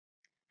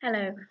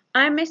Hello,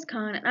 I'm Miss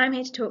Khan and I'm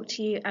here to talk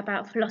to you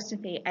about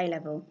Philosophy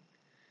A-Level.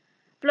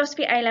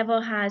 Philosophy A-Level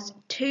has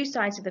two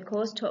sides of the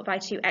course taught by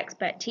two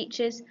expert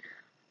teachers.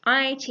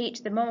 I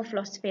teach the moral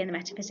philosophy and the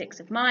metaphysics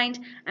of mind,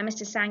 and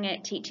Mr. Sanger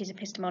teaches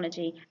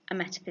epistemology and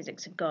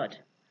metaphysics of God.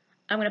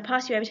 I'm going to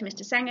pass you over to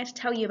Mr. Sanger to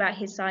tell you about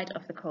his side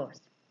of the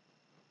course.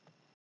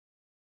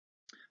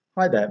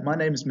 Hi there, my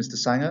name is Mr.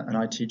 Sanger and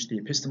I teach the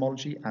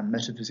epistemology and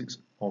metaphysics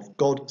of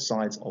God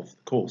sides of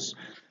the course.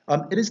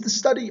 It is the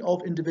study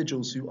of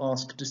individuals who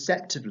ask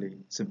deceptively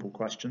simple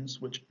questions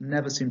which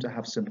never seem to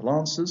have simple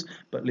answers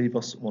but leave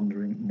us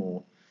wondering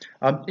more.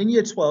 In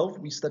Year 12,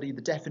 we study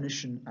the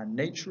definition and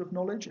nature of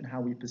knowledge and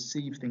how we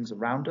perceive things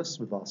around us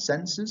with our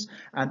senses,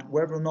 and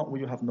whether or not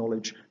we have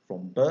knowledge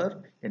from birth,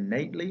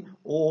 innately,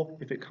 or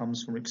if it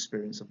comes from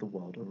experience of the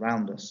world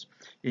around us.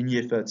 In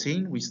Year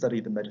 13, we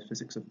study the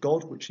metaphysics of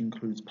God, which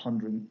includes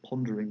pondering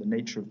the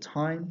nature of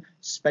time,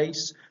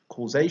 space,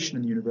 causation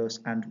in the universe,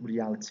 and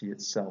reality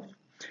itself.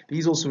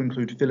 These also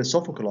include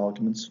philosophical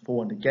arguments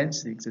for and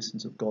against the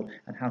existence of God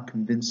and how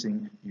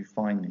convincing you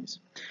find these.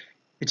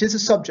 It is a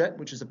subject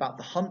which is about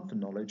the hunt for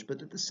knowledge,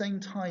 but at the same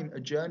time, a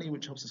journey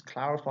which helps us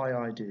clarify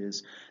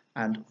ideas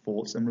and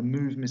thoughts and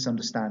remove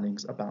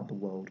misunderstandings about the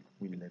world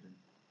we live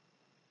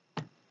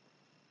in.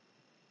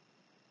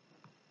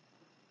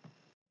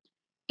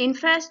 In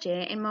first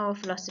year in moral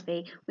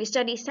philosophy, we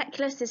study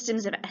secular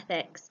systems of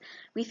ethics.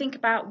 We think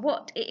about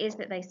what it is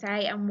that they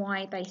say and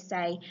why they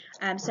say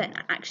certain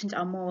actions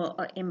are moral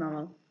or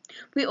immoral.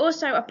 We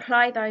also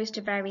apply those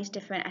to various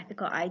different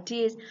ethical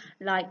ideas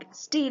like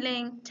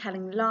stealing,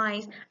 telling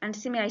lies, and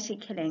simulated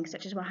killing,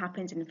 such as what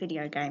happens in a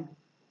video game.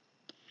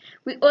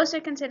 We also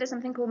consider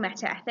something called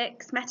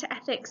metaethics.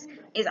 Metaethics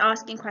is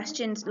asking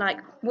questions like,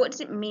 what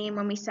does it mean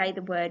when we say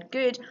the word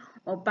good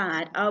or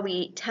bad? Are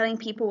we telling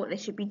people what they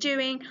should be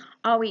doing?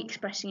 Are we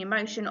expressing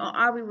emotion, or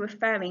are we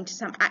referring to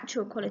some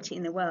actual quality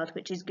in the world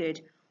which is good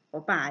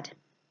or bad?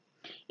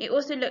 It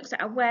also looks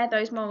at where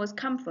those morals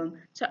come from,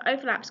 so it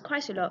overlaps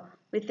quite a lot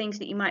with things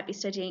that you might be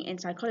studying in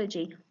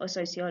psychology or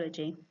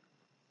sociology.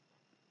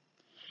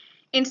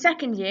 In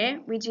second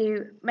year, we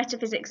do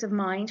metaphysics of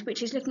mind,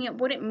 which is looking at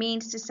what it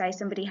means to say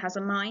somebody has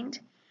a mind.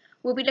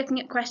 We'll be looking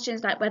at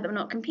questions like whether or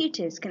not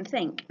computers can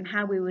think and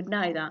how we would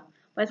know that,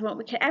 whether or not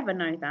we could ever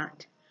know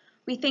that.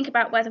 We think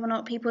about whether or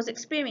not people's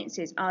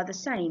experiences are the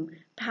same.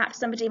 Perhaps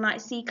somebody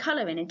might see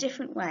colour in a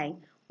different way.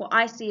 What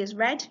I see as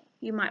red,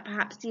 you might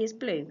perhaps see as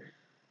blue.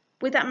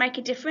 Would that make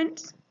a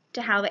difference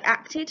to how they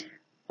acted,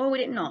 or would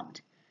it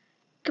not?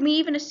 Can we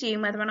even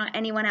assume whether or not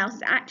anyone else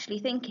is actually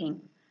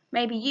thinking?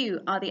 Maybe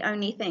you are the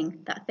only thing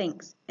that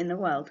thinks in the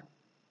world.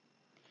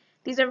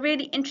 These are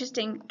really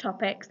interesting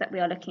topics that we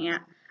are looking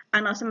at,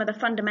 and are some of the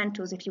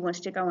fundamentals if you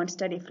wanted to go on to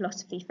study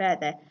philosophy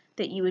further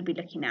that you would be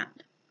looking at.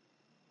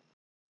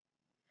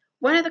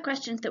 One of the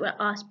questions that we're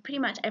asked pretty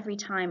much every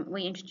time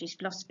we introduce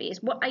philosophy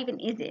is, what even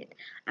is it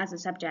as a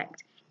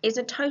subject? It's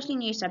a totally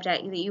new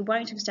subject that you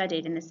won't have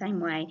studied in the same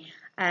way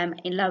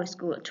in lower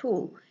school at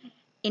all,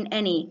 in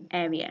any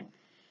area.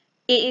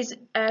 It is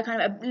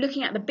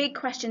looking at the big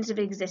questions of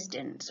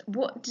existence.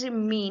 What does it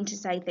mean to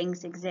say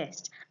things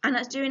exist? And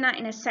that's doing that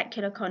in a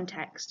secular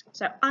context.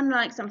 So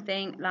unlike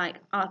something like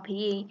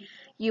RPE,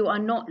 you are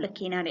not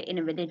looking at it in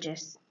a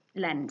religious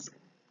lens.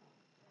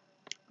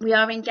 We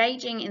are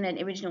engaging in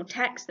an original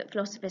text that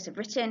philosophers have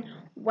written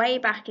way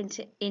back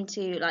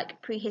into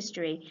like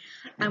prehistory,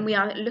 and we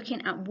are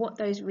looking at what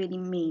those really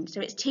mean.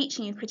 So it's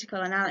teaching you critical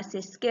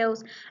analysis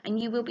skills, and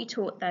you will be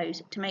taught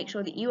those to make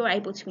sure that you are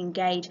able to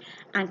engage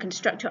and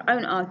construct your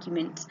own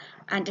arguments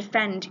and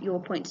defend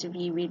your points of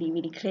view really,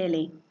 really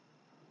clearly.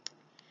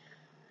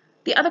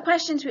 The other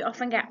questions we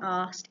often get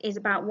asked is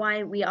about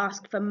why we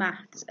ask for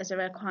maths as a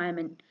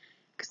requirement.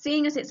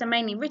 Seeing as it's a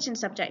mainly written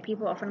subject,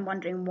 people are often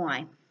wondering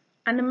why.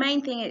 And the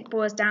main thing it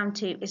boils down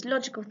to is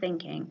logical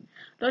thinking.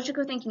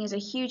 Logical thinking is a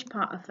huge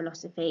part of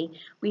philosophy.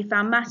 We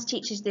found maths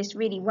teaches this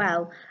really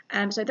well.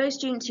 So those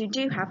students who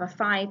do have a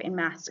 5 in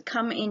maths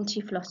come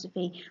into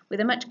philosophy with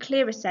a much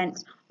clearer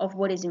sense of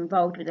what is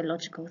involved with the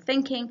logical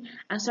thinking,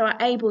 and so are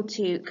able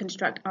to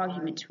construct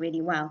arguments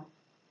really well.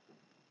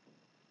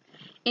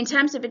 In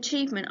terms of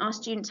achievement, our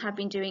students have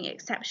been doing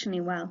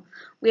exceptionally well.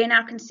 We are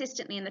now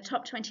consistently in the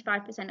top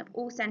 25% of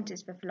all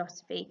centres for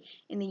philosophy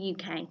in the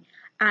UK,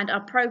 and our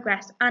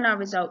progress and our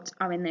results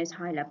are in those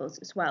high levels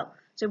as well.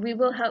 So we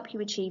will help you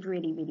achieve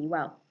really, really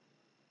well.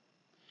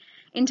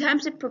 In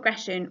terms of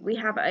progression, we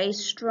have a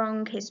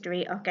strong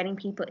history of getting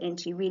people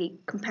into really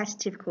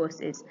competitive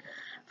courses.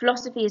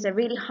 Philosophy is a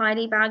really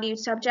highly valued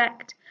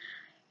subject,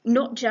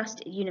 not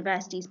just at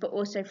universities, but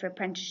also for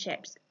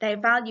apprenticeships. They're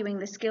valuing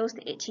the skills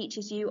that it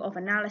teaches you of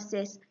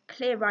analysis,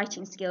 clear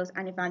writing skills,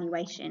 and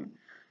evaluation.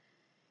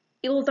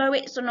 Although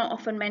it's not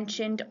often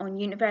mentioned on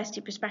university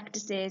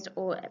prospectuses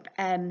or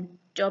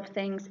job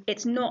things,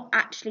 it's not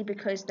actually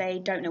because they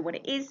don't know what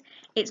it is.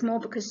 It's more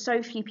because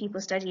so few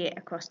people study it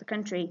across the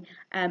country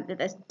that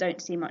they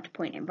don't see much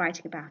point in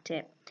writing about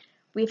it.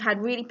 We've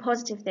had really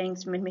positive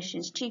things from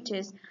admissions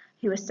tutors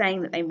who are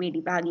saying that they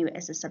really value it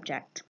as a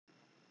subject.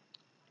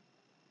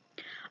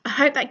 I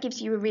hope that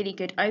gives you a really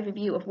good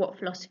overview of what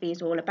philosophy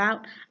is all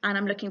about, and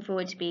I'm looking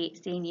forward to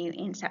seeing you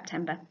in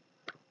September.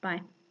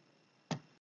 Bye.